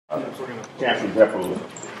Chancellor Zeppos,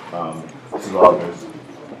 this is August.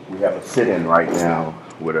 We have a sit-in right now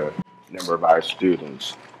with a number of our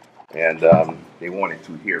students, and they wanted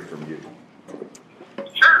to hear from you.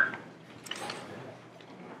 Sure.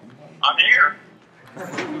 I'm here.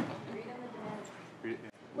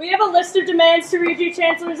 We have a list of demands to read you,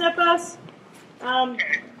 Chancellor Zeppos.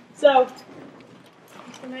 So,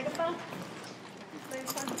 the megaphone?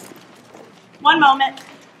 One moment.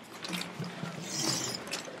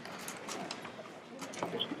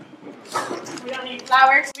 We don't need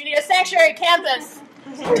flowers. We need a sanctuary campus.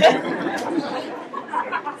 I'm sorry,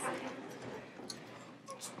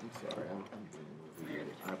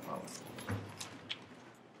 I apologize.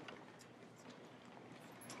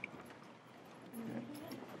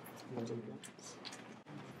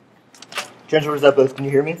 Chancellor Zeppos, can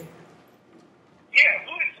you hear me? Yeah,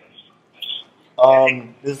 who is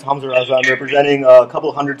this? This is Hamza Raza. I'm representing a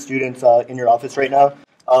couple hundred students in your office right now.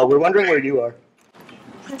 We're wondering where you are.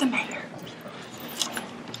 We're the mayor.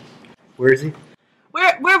 Where is he?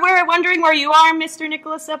 We're wondering where you are, Mr.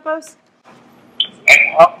 Nicholas Zeppos.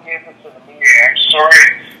 I'm off campus in the meeting. I'm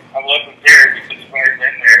sorry I wasn't there because I've already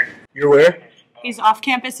been there. You're where? He's off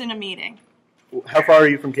campus in a meeting. How far are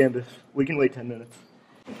you from campus? We can wait 10 minutes.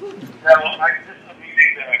 Yeah, well, this is a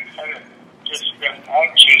meeting that I kind of just got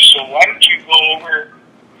out to, so why don't you go over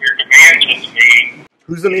your demands with me?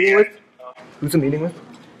 Who's the meeting with? Who's the meeting with?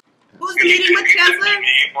 Who's the meeting with, Chancellor?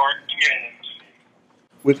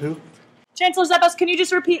 With who? Chancellor Zeppos, can you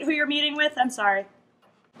just repeat who you're meeting with? I'm sorry. It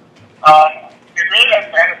really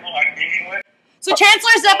doesn't matter who I'm meeting with. So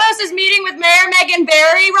Chancellor Zeppos is meeting with Mayor Megan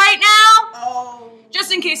Barry right now? Oh.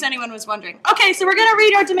 Just in case anyone was wondering. Okay, so we're going to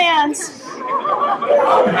read our demands.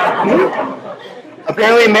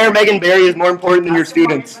 Apparently Mayor Megan Barry is more important than your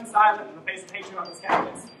students.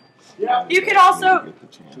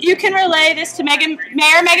 You can relay this to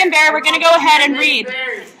Mayor Megan Barry. We're going to go ahead and read.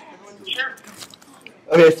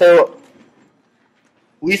 Okay, so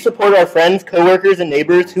we support our friends, coworkers, and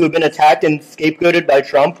neighbors who have been attacked and scapegoated by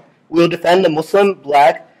Trump. We will defend the Muslim,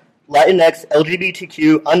 Black, Latinx,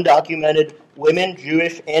 LGBTQ, undocumented, women,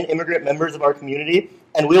 Jewish, and immigrant members of our community,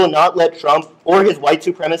 and we will not let Trump or his white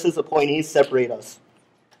supremacist appointees separate us.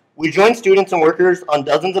 We join students and workers on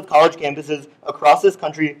dozens of college campuses across this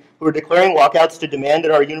country who are declaring walkouts to demand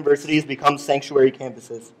that our universities become sanctuary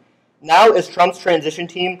campuses. Now, as Trump's transition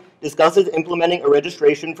team discusses implementing a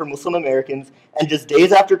registration for Muslim Americans, and just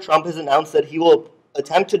days after Trump has announced that he will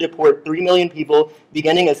attempt to deport 3 million people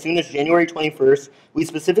beginning as soon as January 21st, we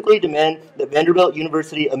specifically demand that Vanderbilt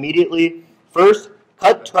University immediately, first,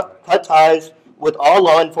 cut ties with all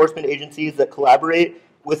law enforcement agencies that collaborate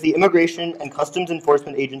with the Immigration and Customs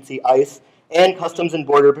Enforcement Agency, ICE, and Customs and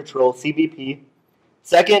Border Patrol, CBP.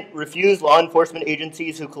 Second, refuse law enforcement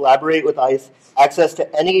agencies who collaborate with ICE access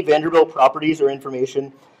to any Vanderbilt properties or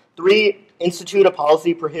information. 3, institute a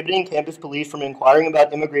policy prohibiting campus police from inquiring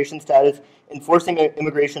about immigration status, enforcing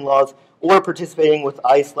immigration laws, or participating with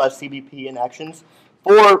ICE/CBP in actions.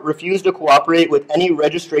 4, refuse to cooperate with any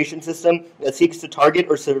registration system that seeks to target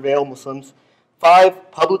or surveil Muslims. 5,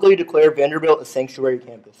 publicly declare Vanderbilt a sanctuary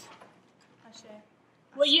campus.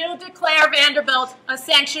 Will you declare Vanderbilt a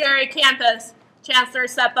sanctuary campus, Chancellor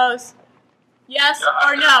Zeppos? Yes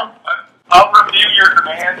or no? I'll review your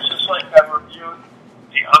demands just like I've reviewed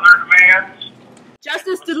the other demands.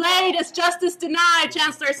 Justice delayed is justice denied,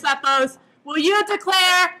 Chancellor Zeppos. Will you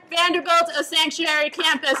declare Vanderbilt a sanctuary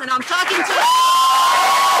campus? And I'm talking to...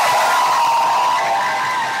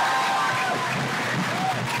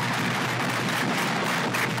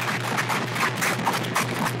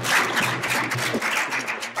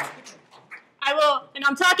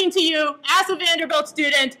 I'm talking to you as a Vanderbilt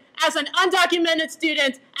student, as an undocumented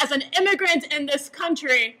student, as an immigrant in this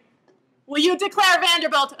country. Will you declare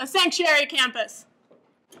Vanderbilt a sanctuary campus?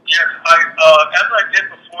 Yes, as I did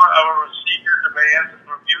before, I will receive your demands and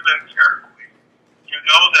review them carefully. You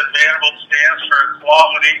know that Vanderbilt stands for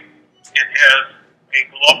equality. It has a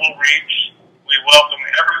global reach. We welcome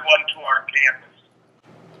everyone to our campus.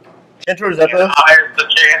 Chancellor Zeppos? And I, as the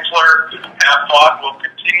Chancellor, have thought will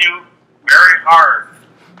continue very hard,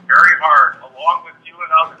 along with you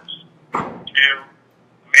and others, to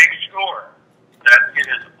make sure that it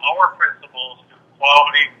is our principles of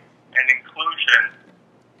equality and inclusion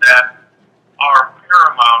that are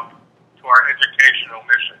paramount to our educational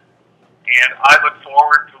mission. And I look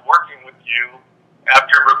forward to working with you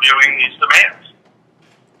after reviewing these demands.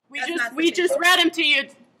 We just read them to you.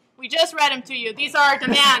 We just read them to you. These are our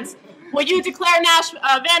demands. Will you declare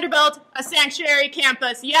Vanderbilt a sanctuary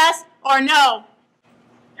campus? Yes or no?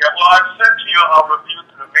 Yeah, well, I've said to you I'll review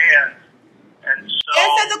the demands. And so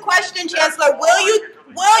answer the question, Chancellor.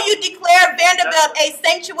 Will you declare Vanderbilt a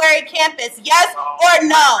sanctuary campus? Yes or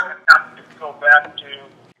no? I'm going to have to go back to.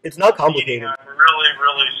 It's not complicated. I'm really,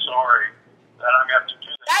 really sorry that I'm going to have to do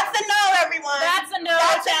that. That's a no, everyone. That's a no,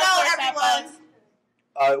 That's a no, Chancellor everyone.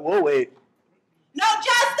 Zeppos. We'll wait. No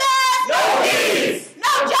justice! No peace!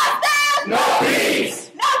 No justice! No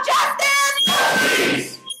peace! No justice! No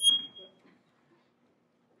peace!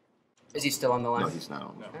 Is he still on the line? No, he's not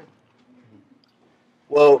on. No.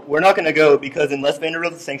 Well, we're not going to go because unless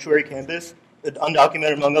Vanderbilt is a sanctuary campus, the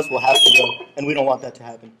undocumented among us will have to go, and we don't want that to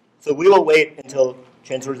happen. So we will wait until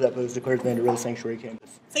Chancellor Zeppos declares Vanderbilt a sanctuary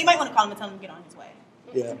campus. So you might want to call him and tell him to get on his way.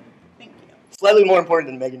 Yeah. Thank you. Slightly more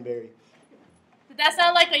important than Megan Barry. Did that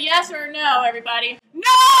sound like a yes or a no, everybody?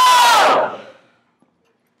 No!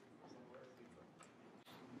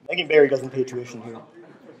 Megan Barry doesn't pay tuition here.